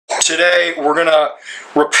today we're gonna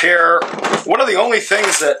repair one of the only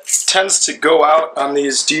things that tends to go out on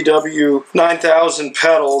these DW 9000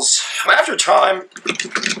 pedals. After time,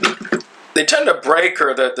 they tend to break,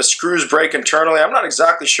 or the screws break internally. I'm not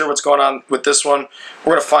exactly sure what's going on with this one.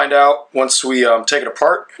 We're gonna find out once we take it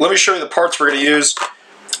apart. Let me show you the parts we're gonna use.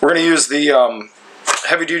 We're gonna use the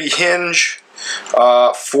heavy-duty hinge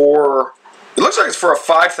for. It looks like it's for a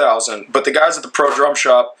 5000, but the guys at the Pro Drum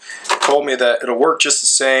Shop told me that it'll work just the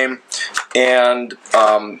same, and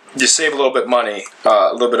you save a little bit of money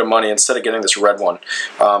instead of getting this red one.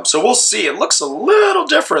 So we'll see. It looks a little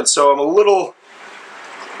different, so I'm a little,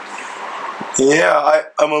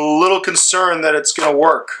 I'm a little concerned that it's gonna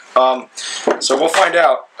work. So we'll find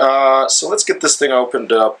out. So let's get this thing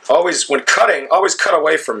opened up. Always, when cutting, always cut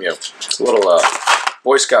away from you. It's a little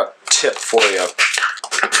Boy Scout tip for you.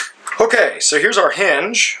 Okay, so here's our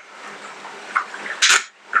hinge.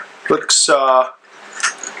 Looks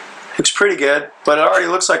pretty good, but it already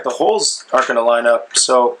looks like the holes aren't going to line up.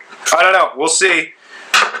 So I don't know. We'll see.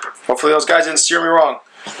 Hopefully those guys didn't steer me wrong.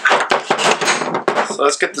 So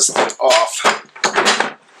let's get this thing off.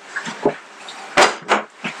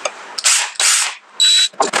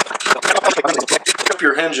 Pick up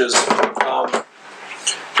your hinges.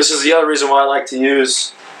 This is the other reason why I like to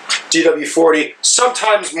use DW40,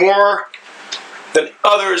 sometimes more than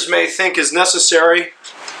others may think is necessary,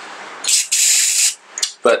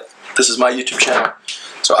 but this is my YouTube channel,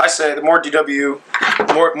 so I say the more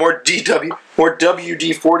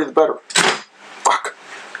WD-40, the better. Fuck.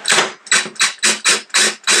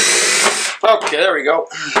 Okay, there we go.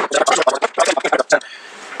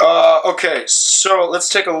 Okay, so let's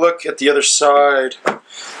take a look at the other side.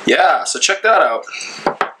 Yeah, so check that out.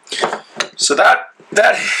 So that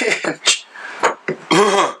hinge,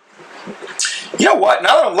 you know what,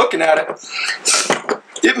 now that I'm looking at it,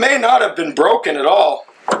 it may not have been broken at all.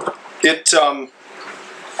 It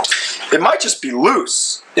might just be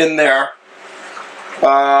loose in there.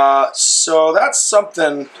 So that's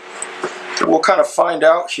something we'll kind of find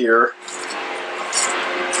out here.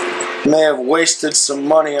 May have wasted some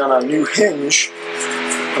money on a new hinge,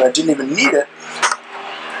 and I didn't even need it.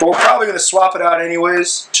 But we're probably going to swap it out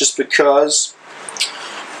anyways, just because.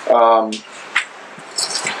 But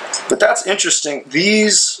that's interesting.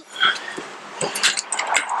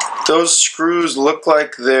 Those screws look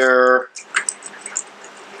like they're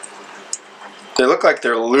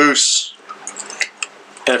loose.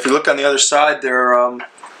 And if you look on the other side, they're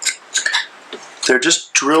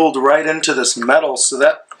just drilled right into this metal. So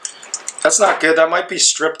that's not good. That might be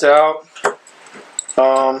stripped out.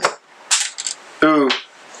 Ooh.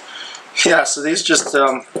 Yeah, so these are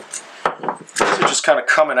just kind of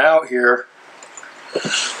coming out here.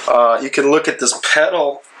 You can look at this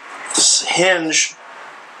pedal, this hinge.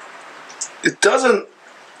 It doesn't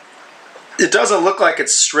look like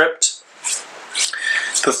it's stripped.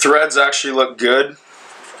 The threads actually look good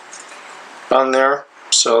on there,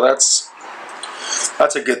 so that's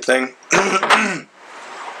a good thing.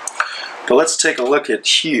 But let's take a look at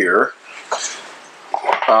here.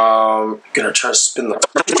 Gonna try to spin the.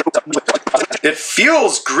 It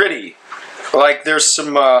feels gritty, like there's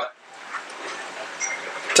some.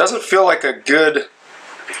 Doesn't feel like a good.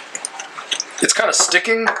 It's kind of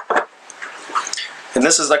sticking, and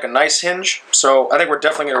this is like a nice hinge. So I think we're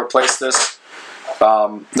definitely gonna replace this,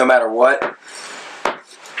 no matter what,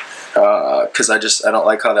 because I don't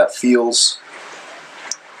like how that feels.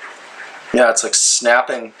 Yeah, it's like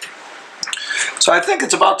snapping. So I think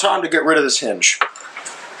it's about time to get rid of this hinge.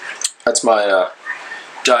 That's my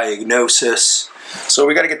diagnosis. So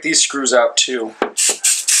we got to get these screws out too.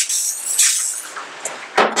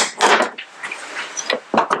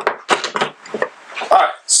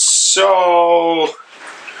 Alright, so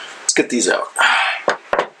let's get these out.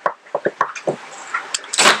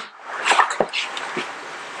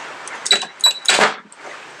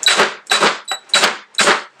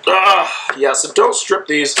 Yeah, so don't strip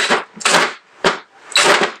these.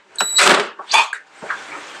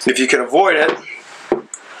 If you can avoid it,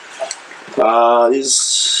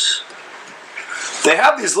 they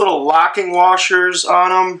have these little locking washers on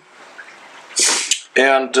them,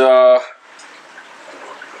 and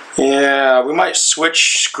yeah, we might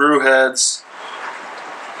switch screw heads.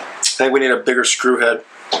 I think we need a bigger screw head.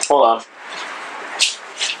 Hold on.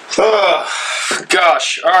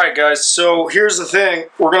 Gosh, alright guys, so here's the thing.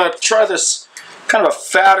 We're going to try this kind of a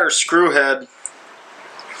fatter screw head.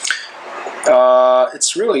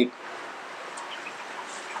 It's really,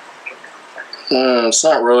 it's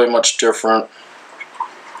not really much different.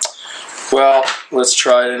 Well, let's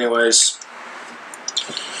try it anyways.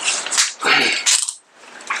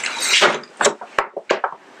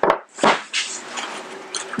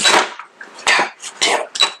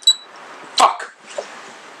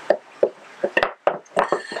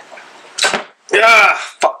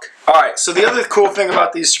 so the other cool thing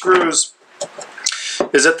about these screws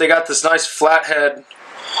is that they got this nice flathead,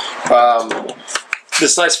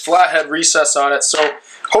 recess on it. So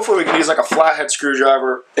hopefully we can use like a flathead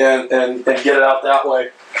screwdriver and get it out that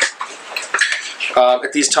way.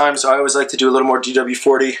 At these times, I always like to do a little more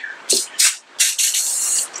DW40,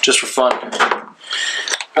 just for fun.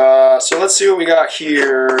 So let's see what we got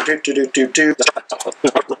here. I'm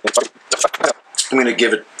going to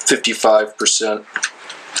give it 55%.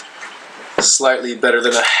 Slightly better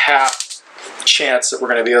than a half chance that we're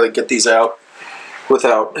going to be able to get these out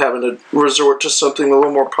without having to resort to something a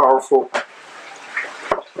little more powerful.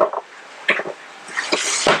 God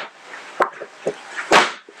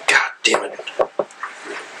damn it.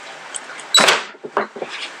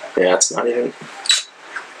 Yeah, it's not even...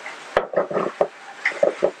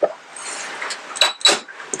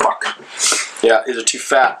 Fuck. Yeah, these are too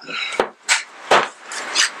fat.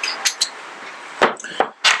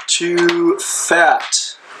 Too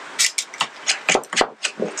fat.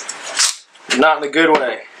 Not in a good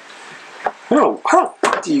way. How the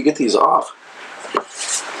fuck do you get these off?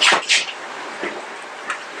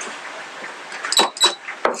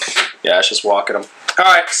 Yeah, it's just walking them.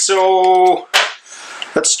 Alright, so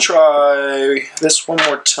let's try this one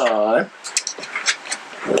more time.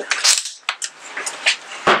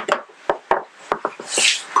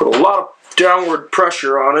 Put a lot of downward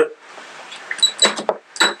pressure on it.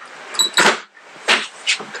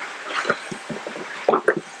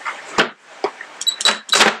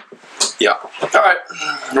 Yeah. Alright,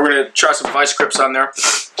 we're going to try some vice grips on there.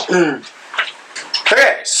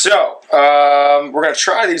 Okay, so we're going to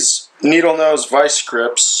try these needle nose vice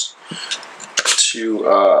grips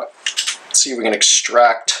to see if we can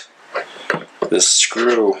extract this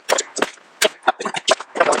screw.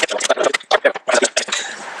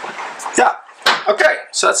 Yeah, okay,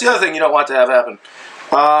 so that's the other thing you don't want to have happen.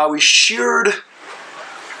 We sheared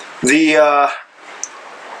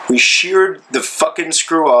the fucking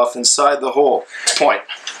screw off inside the hole. Point.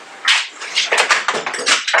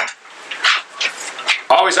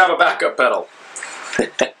 Always have a backup pedal.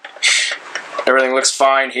 Everything looks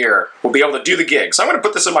fine here. We'll be able to do the gig. So I'm going to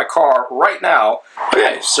put this in my car right now.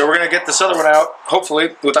 Okay, so we're going to get this other one out,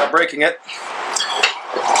 hopefully, without breaking it.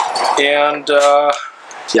 And,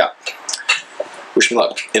 yeah. Wish me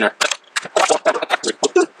luck. Inner.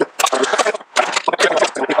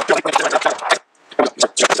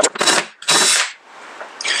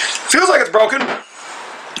 Feels like it's broken.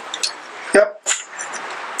 Yep.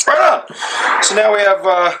 Right on. So now we have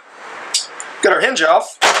got our hinge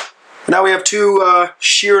off. Now we have two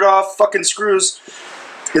sheared off fucking screws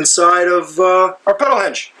inside of our pedal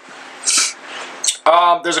hinge.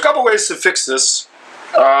 There's a couple ways to fix this.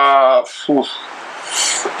 And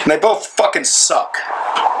they both fucking suck.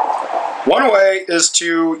 One way is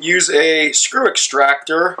to use a screw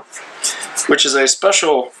extractor, which is a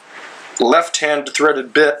special left-hand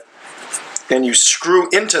threaded bit, and you screw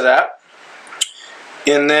into that,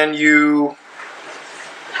 and then you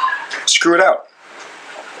screw it out.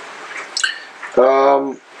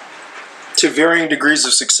 To varying degrees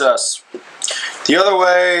of success. The other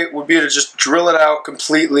way would be to just drill it out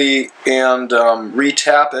completely and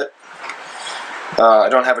re-tap it. I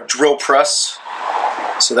don't have a drill press,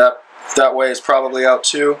 so that way is probably out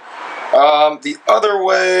too. The other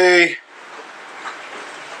way,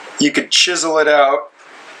 you could chisel it out.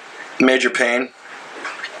 Major pain.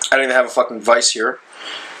 I don't even have a fucking vise here.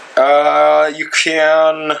 You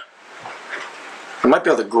can... I might be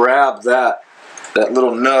able to grab that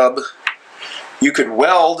little nub. You could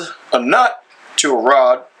weld a nut to a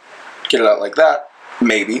rod, get it out like that,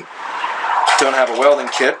 maybe. Don't have a welding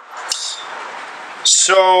kit.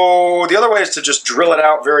 So the other way is to just drill it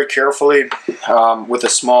out very carefully with a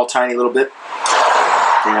small, tiny little bit.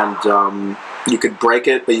 And you could break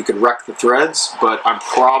it, but you could wreck the threads. But I'm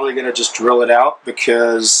probably going to just drill it out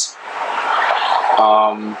because,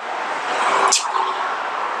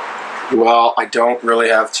 well, I don't really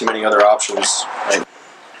have too many other options. Right?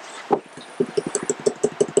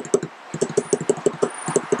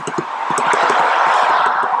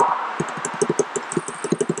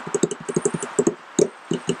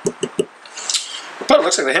 But it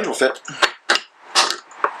looks like the hinge will fit.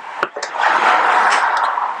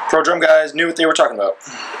 Pro drum guys knew what they were talking about.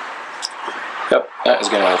 Yep, that is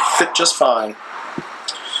going to fit just fine.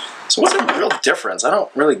 So what's the real difference? I don't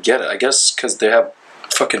really get it. I guess because they have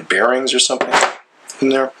fucking bearings or something in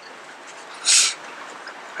there.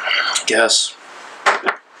 I guess.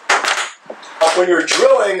 When you're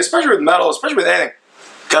drilling, especially with metal, especially with anything,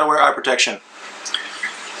 gotta wear eye protection.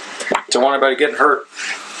 Don't want anybody getting hurt.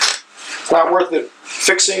 It's not worth it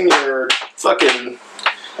fixing your fucking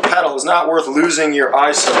pedal is not worth losing your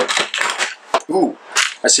eyesight. Ooh,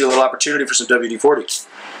 I see a little opportunity for some WD-40.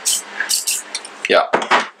 Yeah.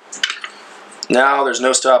 Now there's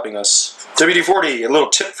no stopping us. WD-40, a little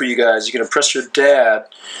tip for you guys. You can impress your dad.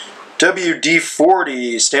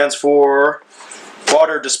 WD-40 stands for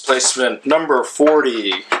water displacement number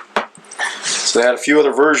 40. So they had a few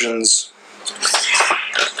other versions.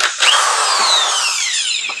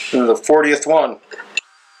 And the 40th one.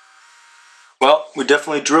 Well, we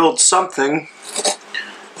definitely drilled something.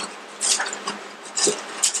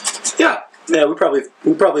 Yeah, we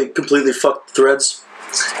probably completely fucked threads,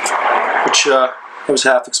 which I was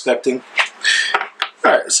half expecting.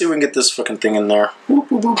 Alright, let's see if we can get this fucking thing in there.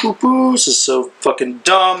 This is so fucking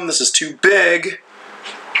dumb. This is too big.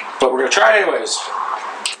 But we're going to try it anyways.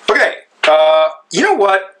 Okay, you know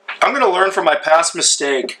what? I'm going to learn from my past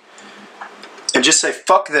mistake and just say,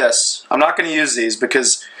 fuck this. I'm not going to use these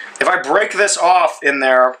because if I break this off in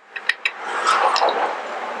there,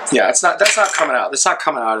 yeah, that's not coming out. That's not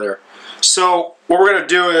coming out of there. So what we're going to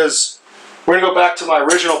do is we're going to go back to my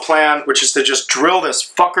original plan, which is to just drill this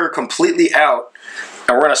fucker completely out.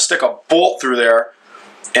 And we're going to stick a bolt through there,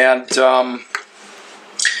 and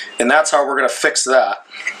that's how we're going to fix that.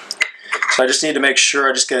 So I just need to make sure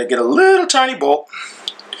I just got to get a little tiny bolt,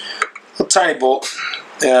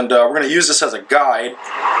 and we're going to use this as a guide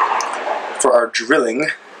for our drilling.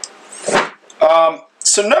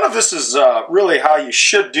 So none of this is really how you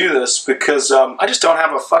should do this because I just don't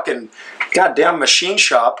have a fucking goddamn machine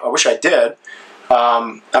shop. I wish I did.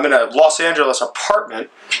 I'm in a Los Angeles apartment,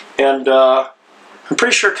 and I'm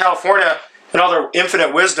pretty sure California, in all their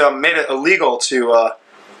infinite wisdom, made it illegal to, you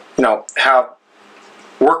know, have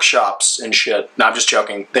workshops and shit. No, I'm just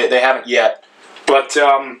joking. They haven't yet. But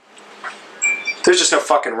there's just no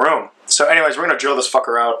fucking room. So anyways, we're going to drill this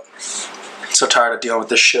fucker out. I'm so tired of dealing with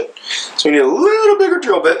this shit. So we need a little bigger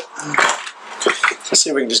drill bit. Let's see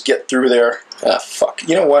if we can just get through there. Ah, fuck.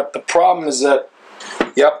 You know what? The problem is that,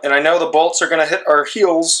 yep, and I know the bolts are going to hit our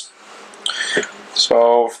heels.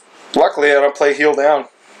 So luckily, I don't play heel down.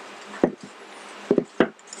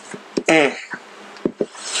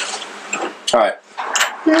 Alright.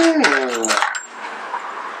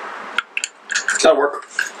 That'll work.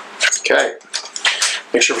 Okay.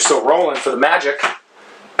 Make sure we're still rolling for the magic.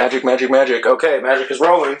 Magic, magic, magic. Okay, magic is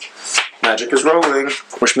rolling. Magic is rolling.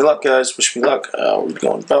 Wish me luck, guys. Wish me luck. We're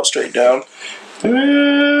going about straight down.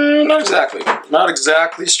 Not exactly. Not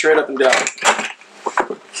exactly straight up and down.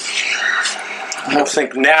 I don't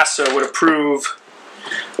think NASA would approve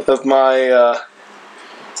of my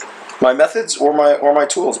my methods or my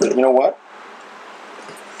tools, but you know what?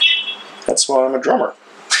 That's why I'm a drummer.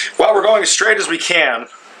 Well, we're going as straight as we can.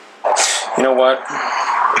 You know what?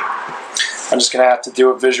 I'm just gonna have to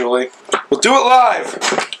do it visually. We'll do it live.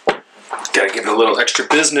 Gotta give it a little extra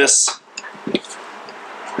business.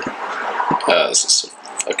 This is so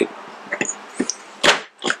fucking.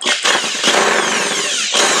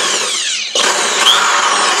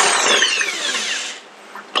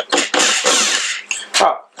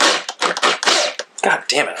 God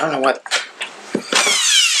damn it, I don't know what.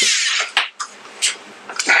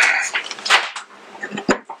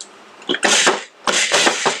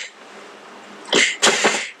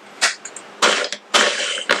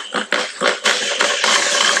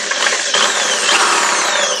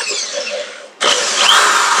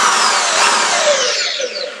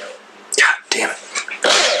 God damn it.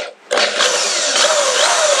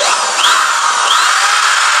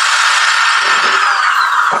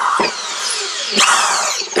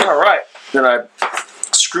 Alright, then I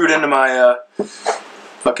screwed into my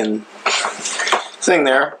fucking thing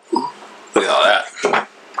there. Look at all that.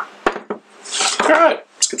 Alright,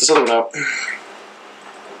 let's get this other one out.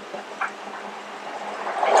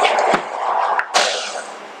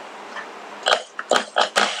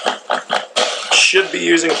 Should be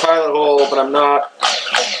using a pilot hole, but I'm not.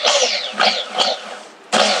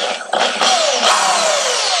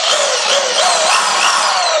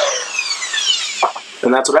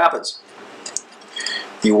 And that's what happens.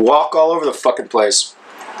 You walk all over the fucking place.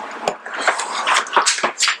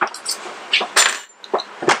 I'm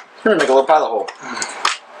gonna make a little pilot hole.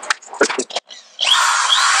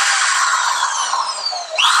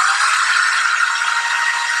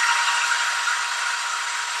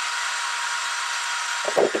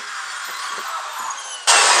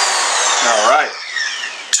 Alright.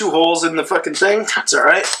 2 holes in the fucking thing. That's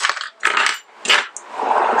alright.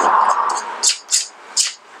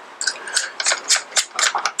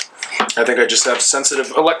 I think I just have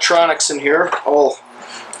sensitive electronics in here. All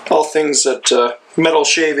things that metal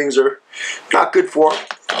shavings are not good for.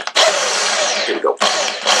 Here we go.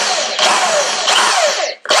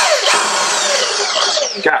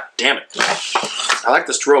 God damn it. I like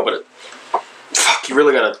this drill, but fuck, you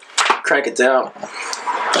really gotta crank it down.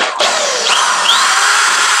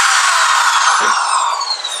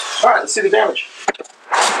 Alright, let's see the damage.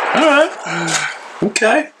 Alright.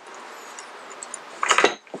 Okay.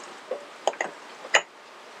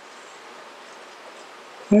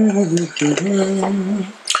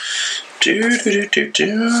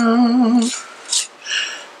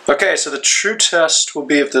 Okay, so the true test will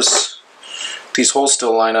be if these holes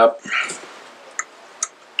still line up.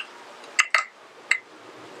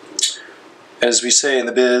 As we say in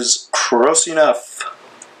the biz, close enough.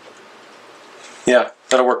 Yeah,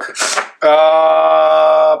 that'll work.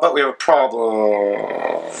 But we have a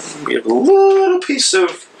problem. We have a little piece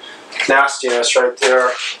of nastiness right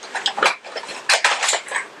there.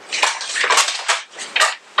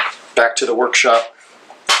 Back to the workshop.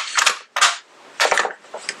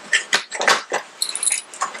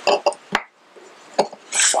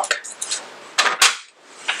 Fuck.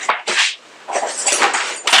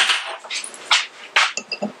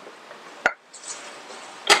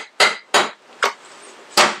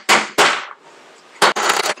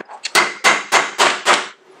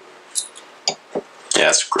 Yeah,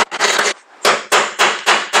 that's great.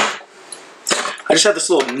 I just have this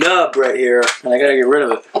little nub right here, and I gotta get rid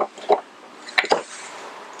of it.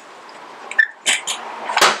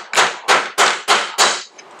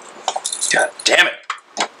 God damn it.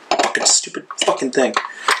 Fucking stupid fucking thing.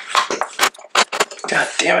 God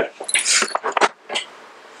damn it.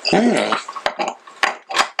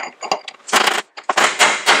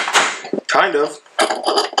 Kind of.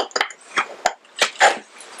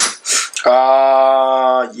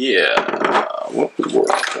 Yeah. What we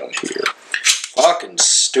work on here? Fucking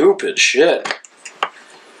stupid shit.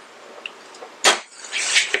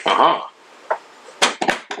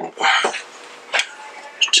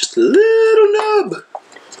 Just a little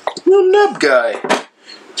nub guy.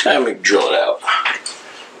 Time to drill it out.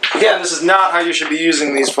 Again, this is not how you should be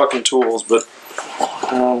using these fucking tools, but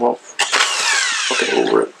well, fucking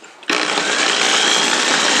over it.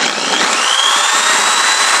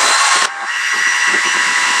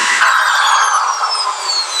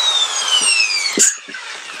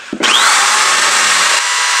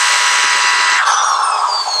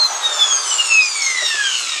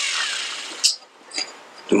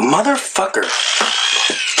 Motherfucker.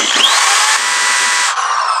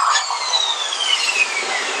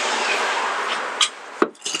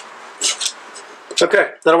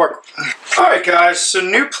 Okay, that'll work. Alright guys, so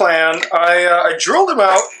new plan. I drilled them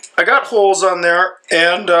out. I got holes on there,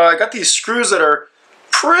 and I got these screws that are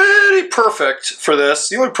pretty perfect for this.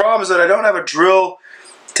 The only problem is that I don't have a drill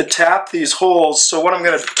to tap these holes, so what I'm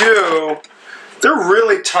going to do, they're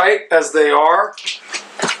really tight as they are.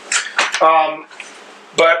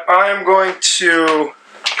 But I'm going to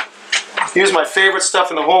use my favorite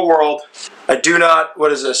stuff in the whole world. I do not,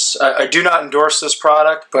 what is this? I do not endorse this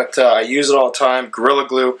product, but I use it all the time, Gorilla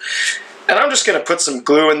Glue. And I'm just going to put some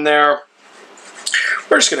glue in there.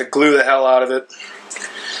 We're just going to glue the hell out of it.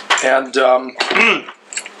 And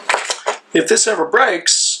if this ever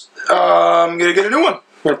breaks, I'm going to get a new one.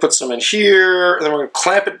 I'm going to put some in here, and then we're going to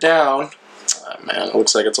clamp it down. Oh, man, it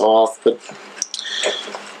looks like it's off, but...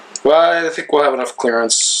 well, I think we'll have enough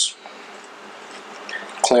clearance.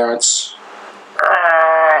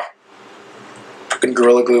 Fucking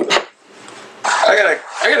Gorilla Glue. I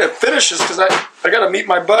gotta finish this because I gotta meet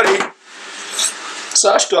my buddy,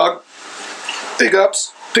 Sash Dog. Big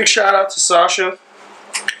ups. Big shout out to Sasha.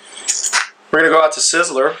 We're gonna go out to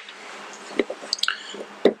Sizzler.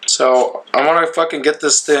 So I wanna fucking get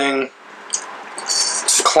this thing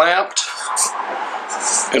clamped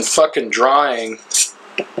and fucking drying,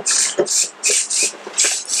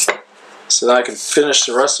 so that I can finish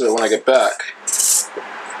the rest of it when I get back.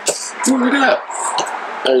 Ooh, look at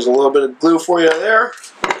that. There's a little bit of glue for you there.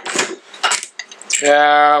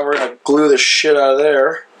 Yeah, we're going to glue the shit out of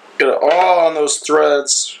there. Get it all on those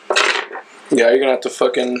threads. Yeah, you're going to have to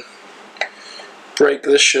fucking break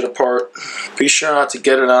this shit apart. Be sure not to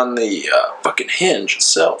get it on the fucking hinge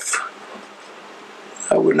itself.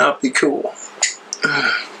 That would not be cool.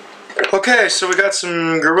 Okay, so we got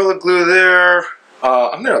some Gorilla Glue there.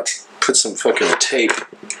 I'm going to put some fucking tape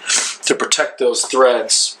to protect those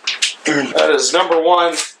threads. That is number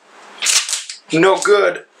one, no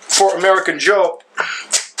good for American Joe.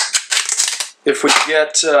 If we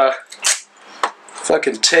get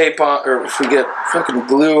fucking tape on, or if we get fucking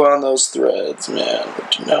glue on those threads, man, I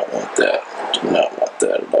do not want that. I do not want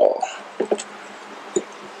that at all.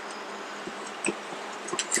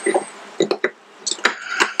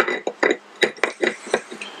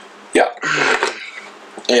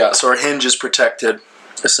 Yeah, so our hinge is protected.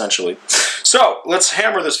 essentially. So let's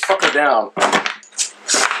hammer this fucker down.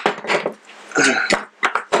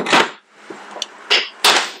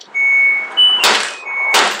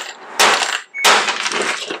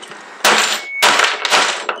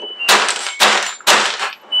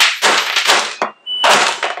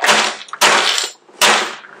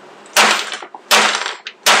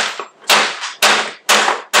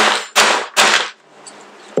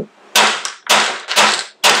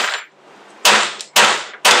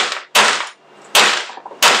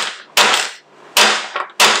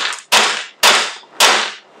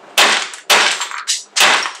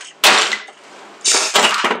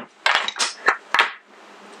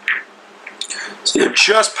 So you're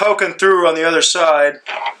just poking through on the other side.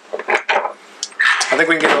 I think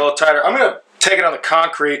we can get it a little tighter. I'm going to take it on the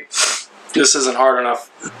concrete. This isn't hard enough.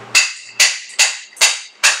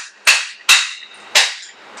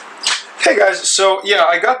 Hey guys, so yeah,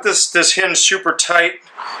 I got this hinge super tight,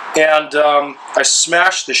 and I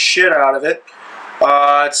smashed the shit out of it.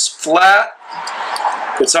 It's flat.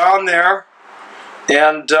 It's on there,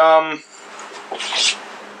 and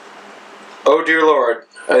oh dear Lord,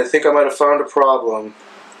 I think I might have found a problem.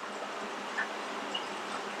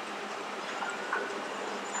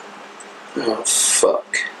 Oh fuck.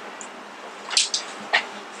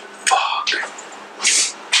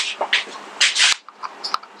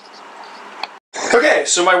 Okay,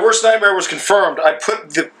 so my worst nightmare was confirmed. I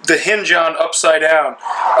put the hinge on upside down.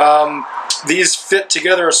 These fit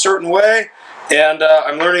together a certain way, and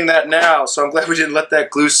I'm learning that now, so I'm glad we didn't let that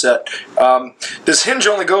glue set. This hinge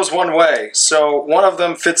only goes one way, so one of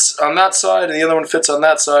them fits on that side and the other one fits on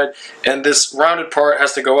that side, and this rounded part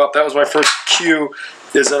has to go up. That was my first cue,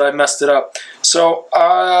 is that I messed it up. So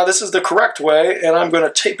this is the correct way, and I'm going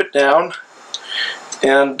to tape it down,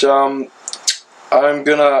 and I'm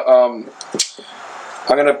gonna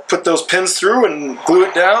put those pins through and glue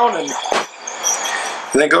it down, and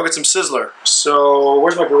then go get some Sizzler. So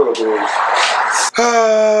where's my Gorilla Glue?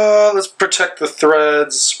 Let's protect the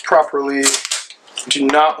threads properly. Do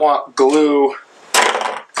not want glue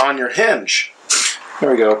on your hinge.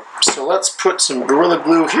 There we go. So let's put some Gorilla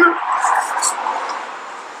Glue here.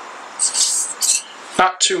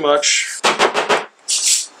 Not too much.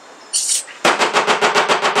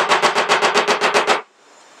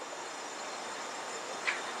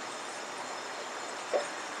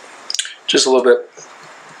 Just a little bit,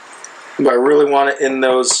 but I really want it in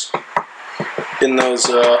those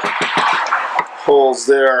holes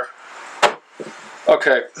there.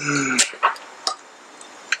 Okay.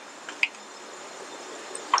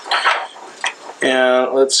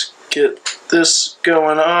 And let's get this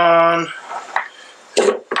going on.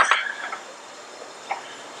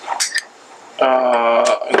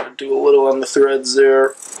 I'm going to do a little on the threads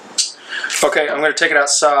there. Okay, I'm going to take it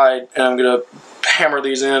outside and I'm going to hammer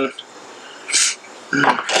these in.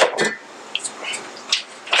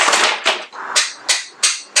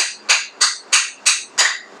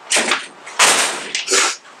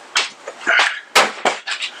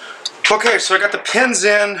 Okay, so I got the pins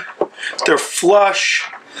in. They're flush.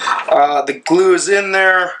 The glue is in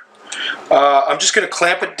there. I'm just going to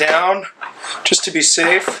clamp it down just to be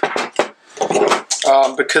safe,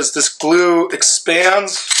 because this glue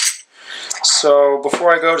expands. So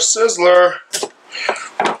before I go to Sizzler,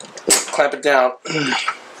 clamp it down.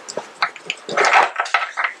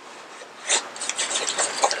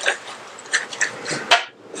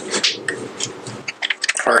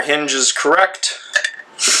 Our hinge is correct.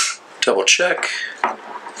 Double check.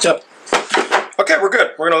 Yep. Okay, we're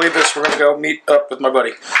good. We're going to leave this. We're going to go meet up with my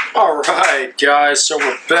buddy. Alright, guys, so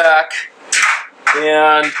we're back.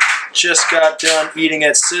 And just got done eating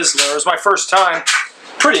at Sizzler. It was my first time.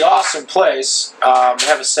 Pretty awesome place. They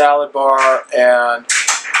have a salad bar and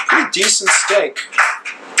pretty decent steak.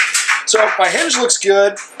 So my hinge looks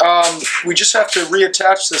good. We just have to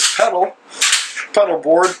reattach this pedal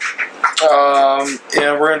board,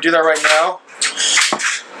 and we're going to do that right now.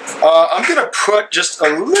 I'm going to put just a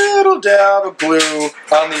little dab of glue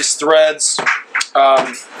on these threads.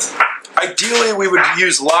 Ideally we would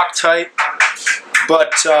use Loctite,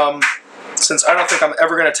 but since I don't think I'm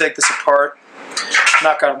ever going to take this apart,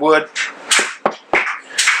 knock on wood,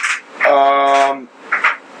 I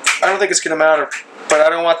don't think it's going to matter, but I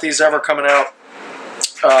don't want these ever coming out.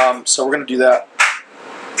 So we're going to do that.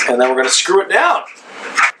 And then we're going to screw it down.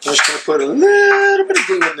 I'm just going to put a little bit of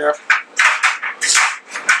glue in there.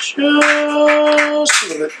 Just a little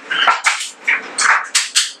bit.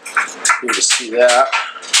 You can see that.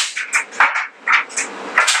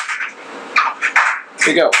 There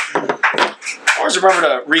you go. Always remember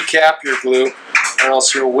to recap your glue, or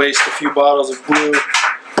else you'll waste a few bottles of glue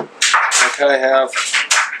like I have.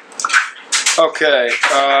 Okay,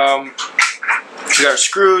 we got our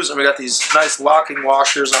screws and we got these nice locking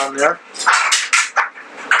washers on there.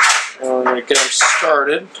 And we're going to get them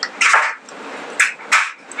started.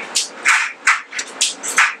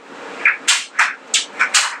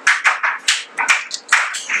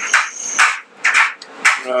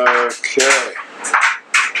 Okay.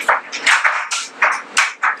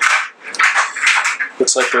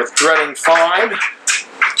 Looks like they're threading fine.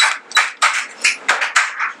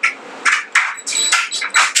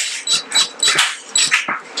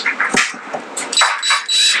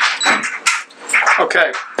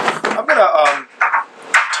 Okay, I'm gonna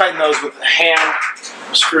tighten those with a hand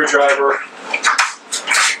screwdriver.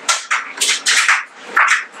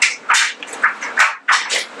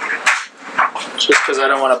 Just because I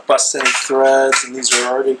don't want to bust any threads, and these are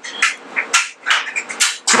already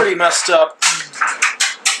pretty messed up.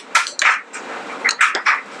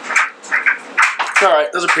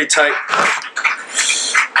 Alright, those are pretty tight.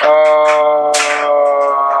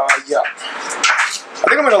 Yeah. I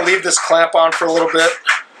think I'm going to leave this clamp on for a little bit,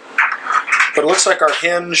 but it looks like our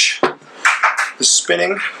hinge is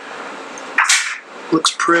spinning.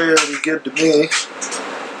 Looks pretty good to me.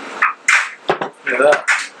 Look at that.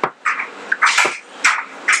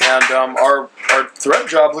 And our thread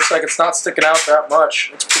job looks like it's not sticking out that much.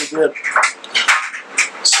 It's pretty good.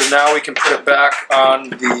 So now we can put it back on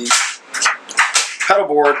the pedal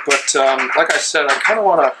board, but like I said, I kind of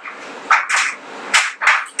want to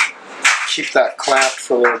keep that clamped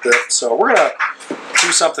for a little bit. So we're going to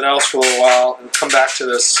do something else for a little while and come back to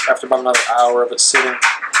this after about another hour of it sitting.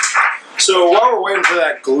 So while we're waiting for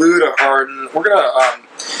that glue to harden, we're going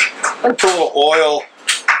to put a little oil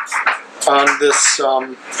on this,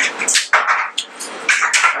 oh,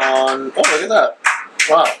 look at that.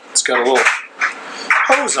 Wow, it's got a little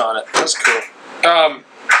hose on it. That's cool.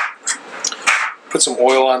 Put some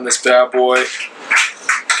oil on this bad boy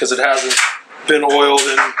because it hasn't been oiled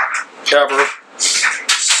in ever.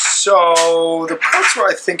 So the parts where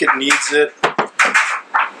I think it needs it,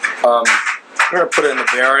 I'm going to put it in the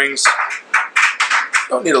bearings.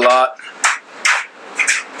 Don't need a lot.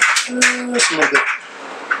 Just a little bit.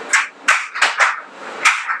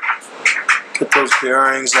 Get those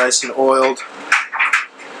bearings nice and oiled.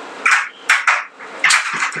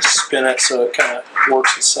 Spin it so it kind of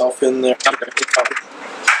works itself in there.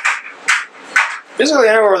 Basically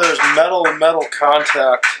anywhere there's metal and metal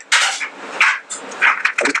contact,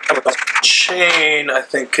 chain I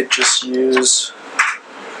think could just use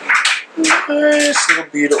a nice little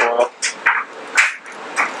bead of oil.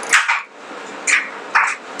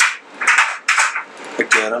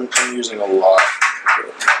 Again, I'm using a lot.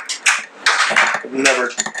 I've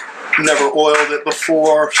never oiled it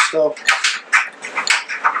before, so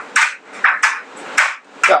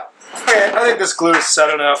yeah. Okay, I think this glue is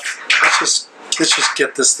set enough. Let's just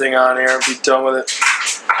get this thing on here and be done with it.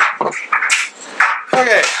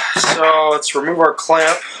 Okay, so let's remove our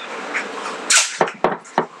clamp.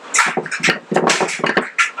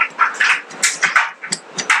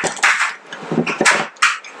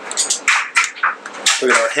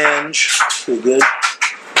 Look at our hinge, pretty good.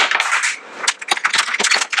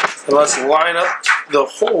 And let's line up the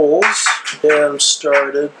holes and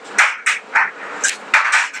started.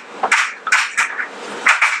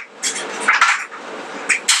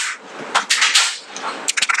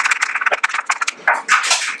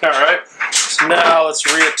 Alright, so now let's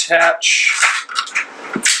reattach.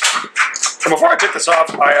 And before I took this off,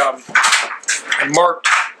 I marked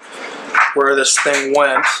where this thing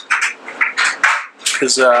went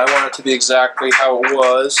because I want it to be exactly how it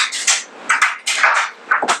was.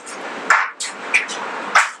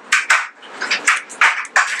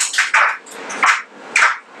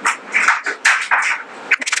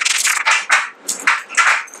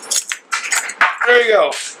 There you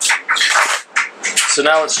go. So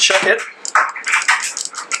now let's check it.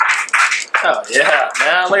 Oh yeah,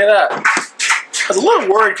 man, look at that. I was a little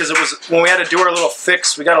worried because it was when we had to do our little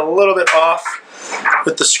fix, we got a little bit off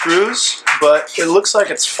with the screws, but it looks like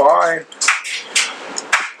it's fine.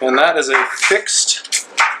 And that is a fixed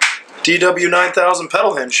DW9000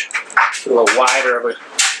 pedal hinge. A little wider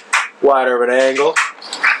of an angle.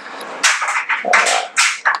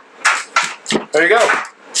 There you go.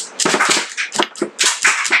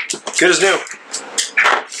 Good as new.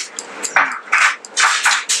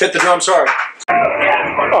 Hit the drum, sorry.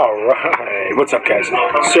 Alright, what's up guys?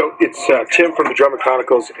 So it's Tim from the Drummer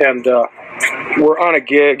Chronicles, and we're on a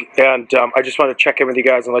gig, and I just want to check in with you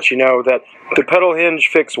guys and let you know that the pedal hinge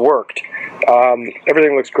fix worked.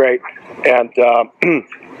 Everything looks great, and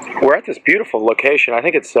we're at this beautiful location. I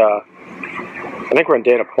think it's I think we're in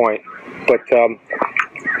Dana Point, but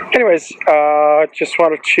anyways, just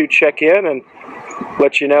wanted to check in and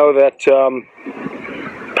let you know that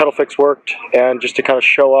pedal fix worked, and just to kind of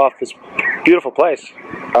show off this beautiful place.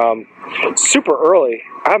 Super early.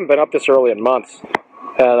 I haven't been up this early in months,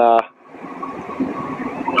 and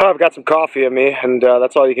I've got some coffee in me, and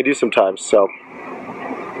that's all you can do sometimes. So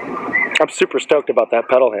I'm super stoked about that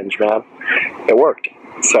pedal hinge, man. It worked.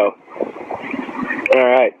 So, all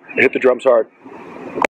right, hit the drums hard.